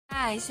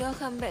Guys,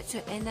 welcome back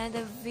to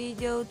another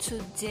video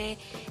today,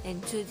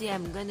 and today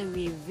I'm going to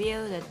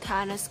review the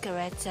Thanos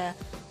character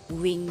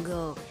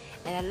Wingo.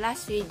 And the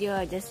last video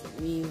I just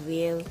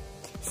reviewed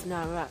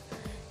Snorrock.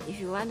 If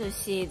you want to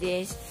see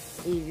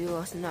this review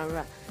of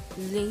Snorrock,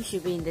 the link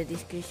should be in the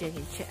description.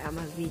 You can check out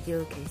my video,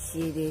 you can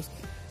see this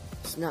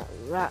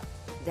Snorrock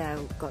that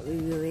I got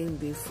reviewing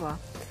before.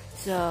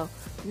 So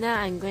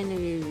now I'm going to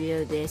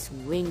review this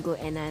Wingo,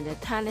 another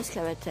Thanos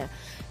character.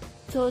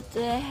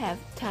 Total have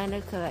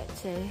Thanos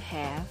character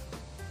have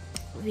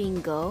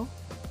Wingo,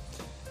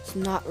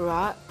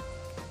 Snorrock,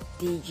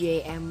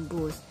 DJ and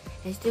Boost.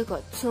 I still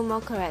got two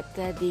more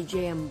character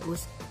DJ and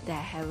Boost that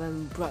I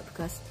haven't brought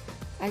because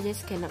I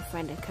just cannot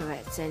find the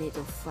character. I need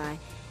to find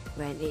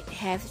when it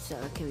have, so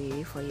I can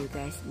review for you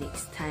guys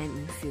next time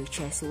in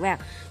future as well.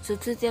 So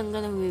today I'm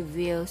gonna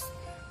review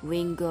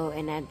Wingo,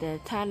 another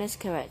Thanos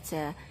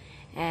character,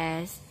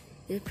 as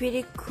the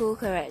pretty cool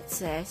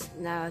characters.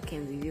 Now I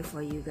can review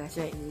for you guys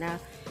right now,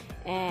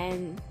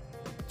 and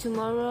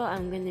tomorrow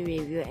I'm gonna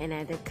review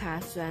another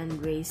Cast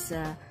One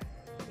racer.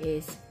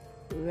 Is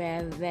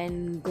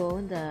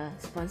Ravengo the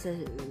sponsor.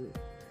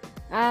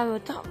 I will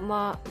talk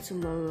more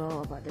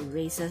tomorrow about the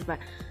racers, but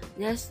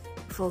just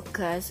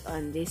focus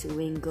on this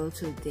Wingo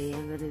today.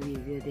 I'm gonna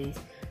review this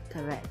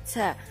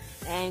character,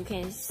 and you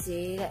can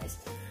see that's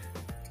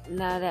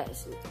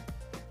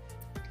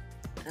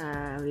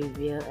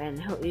review,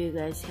 and hope you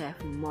guys have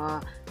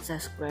more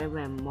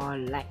subscribers and more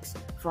likes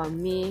for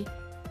me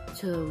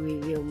to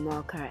review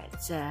more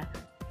character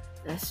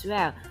as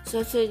well.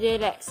 So today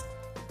let's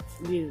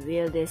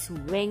review this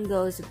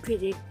Wingo. It's a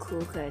pretty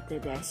cool character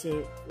that I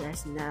said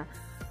just now.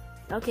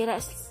 Okay,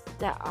 let's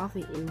start off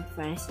with in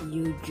front as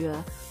usual.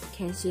 You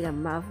can see the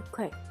mouth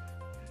quite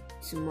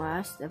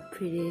small, the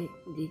pretty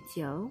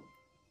detail.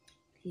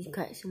 He's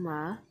quite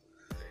small.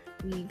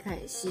 You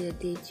can see the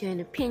detail,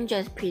 and the picture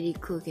is pretty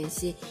cool. You can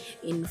see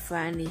in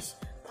front is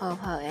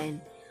purple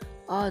and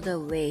all the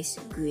ways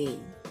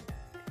green.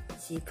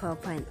 See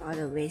purple and all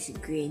the ways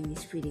green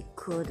is pretty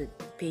cool. The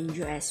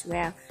picture as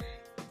well.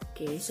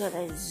 Okay, so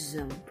let's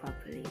zoom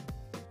properly.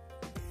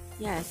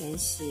 Yeah, I can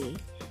see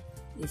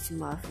this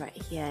mouth right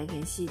here. I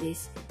can see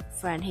this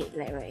front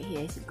headlight right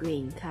here is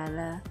green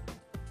color.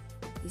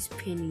 It's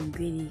pink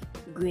and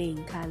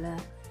green color.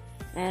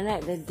 And I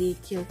like the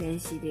detail. You can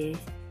see this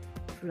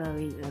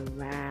flowing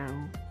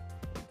around.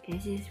 You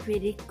can see it's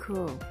pretty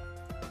cool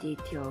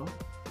detail,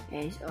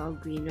 and it's all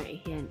green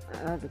right here, and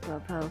all the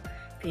purple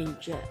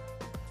picture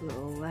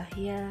over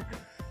here,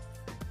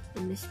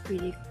 and it's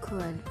pretty cool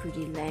and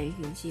pretty light. You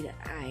can see the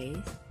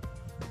eyes,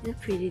 the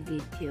pretty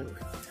details.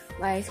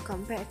 Why it's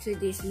compared to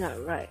this,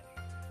 not right.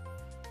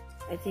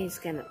 I think it's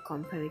cannot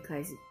compare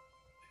because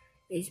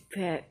it's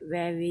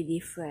very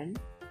different.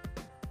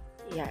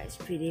 Yeah, it's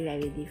pretty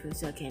very different,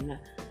 so I cannot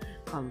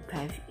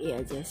compare it.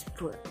 I just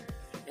put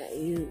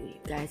you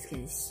guys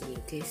can see.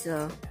 Okay,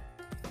 so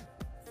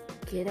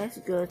let's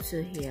go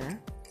to here.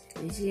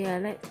 You see, I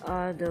like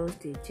all those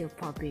details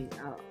popping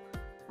out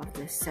of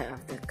the side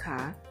of the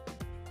car.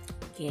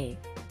 Okay,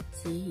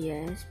 see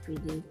here, it's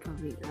pretty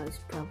popping out. It's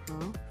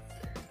purple.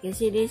 You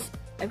see this?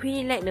 I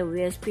pretty like the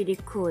wheels. Pretty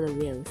cool, the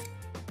wheels.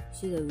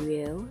 See the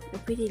wheel? I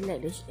pretty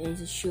like this. And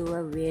it's a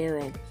sure wheel,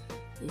 and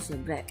it's a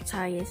black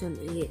tires on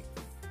it.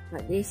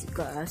 But this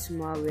got a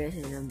small wheels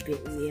and a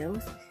big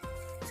wheels.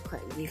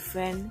 Quite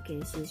different. You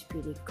can see it's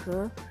pretty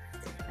cool.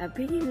 I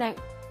pretty like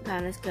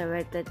Thanos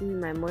character. I think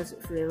my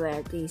most favorite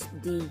I think is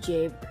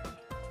DJ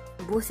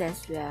Boost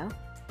as well.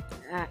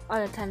 All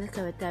the Thanos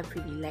character I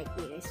pretty like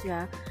it as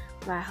well.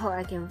 But I hope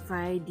I can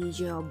find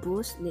DJ or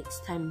Boost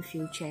next time in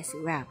future as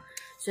well.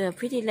 So I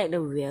pretty like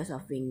the wheels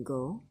of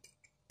Wingo.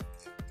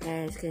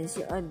 As you can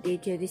see, all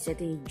detail. This I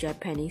think is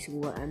Japanese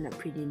word. I'm not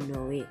pretty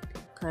know it,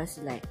 cause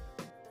like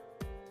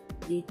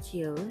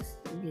details.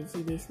 You can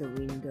see this the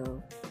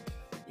window.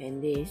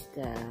 And this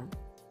the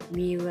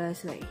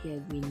mirrors right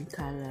here, green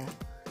color,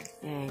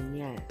 and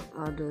yeah,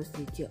 all those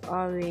detail,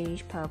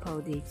 orange,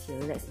 purple detail.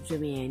 Let's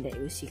zoom in and that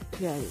you see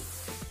clearly.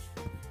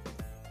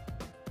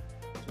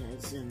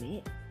 Let's zoom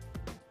it.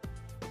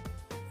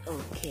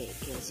 Okay, you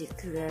can see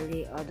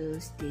clearly all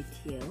those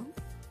detail.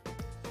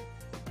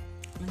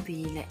 I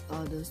really like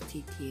all those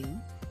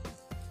detail.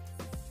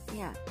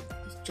 Yeah,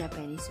 it's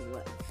Japanese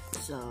word.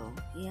 So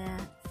yeah,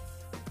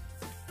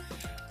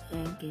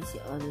 and you can see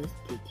all those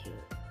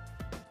details.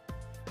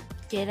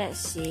 Okay, let's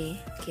see.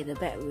 Okay, the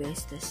back wheel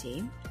is the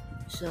same,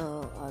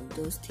 so all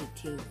those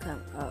details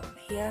come out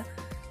here.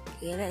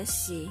 Okay, let's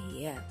see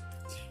here.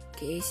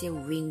 Okay, you see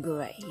Wingo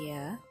right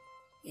here.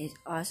 It's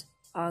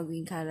all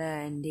green color,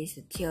 and this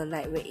the tail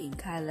light red in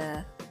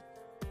color.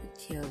 The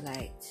tail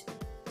light.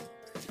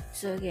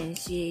 So you can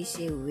see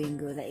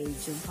Wingo. Let you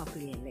zoom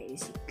properly and let you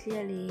see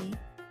clearly.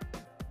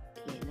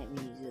 Okay, let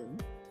me zoom.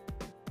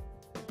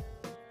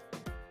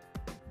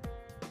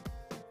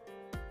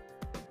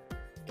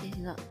 It's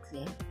not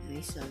clear.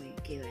 I'm sorry.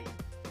 Okay, right.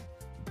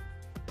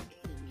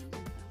 Okay, let me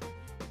zoom.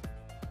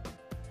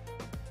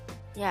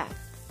 Yeah,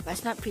 but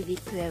it's not pretty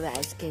clear, but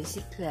as you can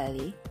see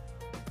clearly.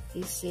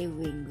 You see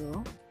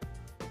Wingo.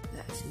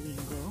 That's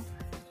Wingo.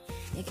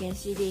 You can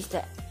see this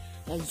the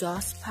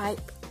exhaust pipe.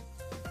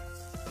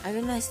 I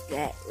don't know is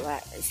that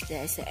what is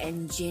that? It's an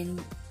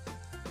engine.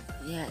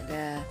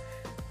 Yeah,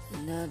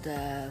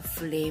 the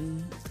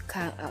flame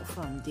come out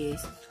from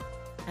this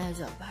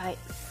exhaust pipe.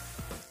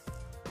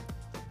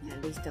 Yeah,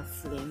 this the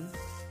flame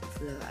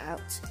flow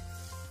out.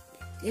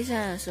 This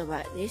one also,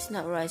 but this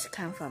not right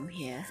come from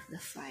here, the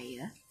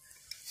fire.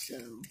 So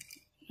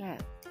yeah,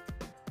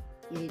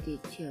 really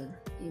detailed.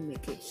 You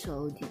make it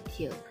so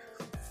detailed.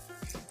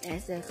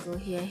 As I go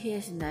here,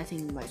 here's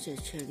nothing much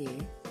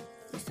actually.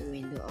 Just the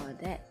window, all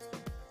that.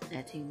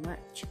 Nothing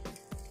much.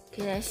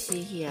 Okay, let's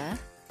see here.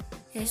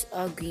 Here's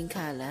all green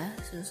color,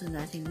 so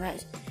nothing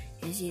much. You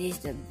can see this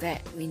the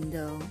back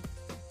window.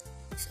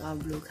 It's all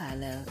blue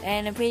color.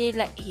 And a pretty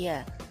light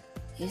here.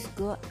 Let's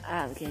go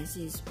up. You can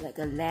see it's like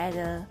a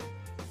ladder.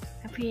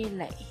 A pretty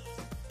light. You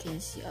can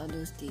see all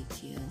those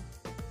details.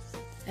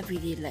 A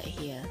pretty light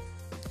here.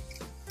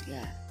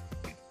 Yeah.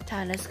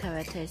 Tana's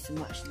character is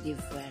much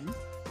different.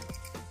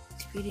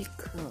 It's pretty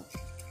cool.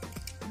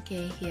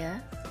 Okay,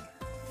 here.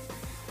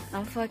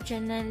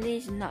 Unfortunately,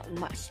 it's not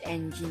much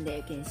engine that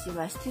you can see,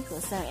 but still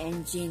got some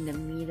engine in the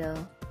middle.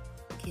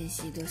 You can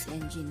see those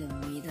engine in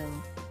the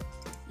middle.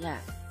 Yeah.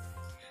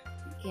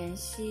 You can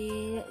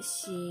see,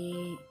 let's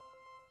see.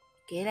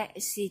 Okay,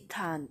 let's see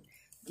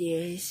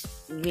this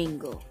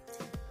wingo.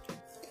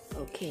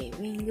 Okay,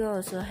 wingo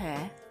also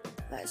have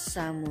but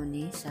some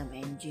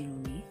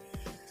engine only.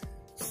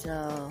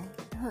 So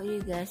I hope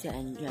you guys will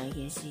enjoy. You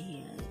can see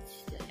here,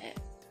 it's the app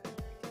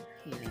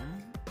here.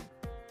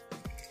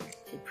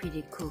 It's a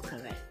pretty cool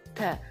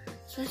character.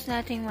 So it's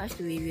nothing much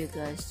to review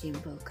guys,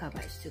 simple car,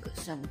 but still got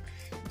some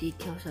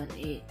details on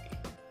it.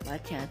 But I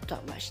can't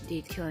talk much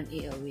detail on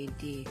it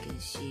already, you can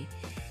see.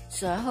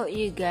 So I hope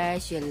you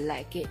guys will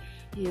like it.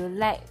 If you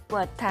like,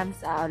 put a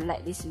thumbs up,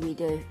 like this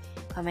video.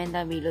 Comment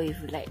down below if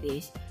you like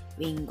this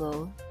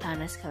wingo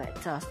Tana's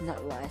character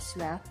not raw as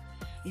well.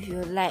 If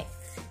you like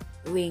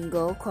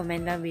wingo,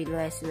 comment down below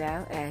as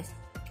well. As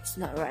it's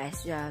not raw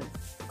as well,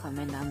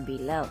 comment down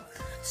below.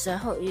 So I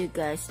hope you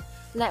guys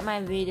like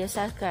my video,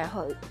 subscribe. I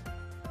hope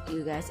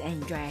you guys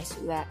enjoy as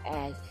well.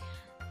 As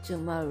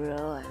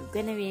tomorrow I'm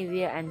gonna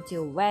review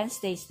until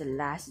Wednesday is the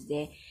last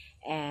day,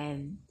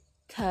 and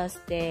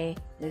Thursday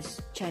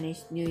is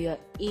Chinese New Year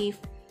Eve.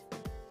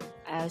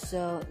 I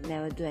also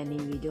never do any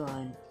video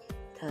on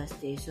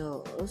Thursday,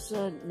 so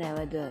also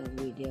never do a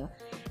video.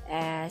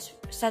 As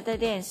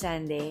Saturday and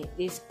Sunday,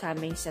 this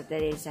coming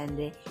Saturday and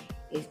Sunday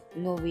is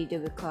no video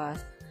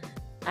because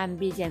I'm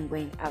busy and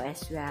going out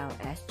as well.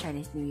 As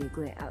Chinese New Year,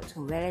 going out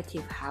to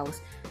relative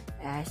house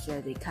as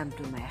well. They come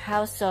to my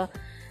house, so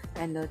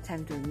I no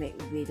time to make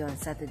video on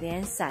Saturday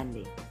and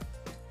Sunday.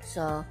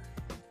 So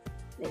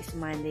next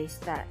Monday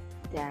start,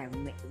 then I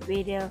make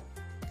video.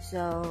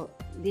 So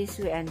this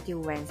week until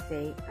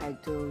Wednesday I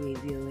do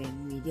reviewing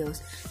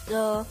videos.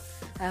 So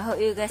I hope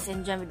you guys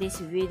enjoy this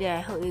video. I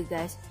hope you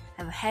guys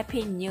have a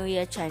happy New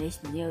Year, Chinese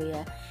New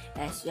Year,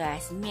 as well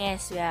as me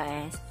as well.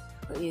 As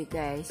hope you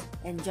guys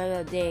enjoy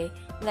your day,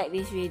 like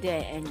this video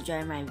and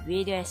enjoy my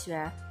video as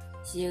well.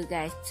 See you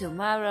guys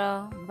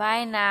tomorrow.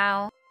 Bye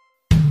now.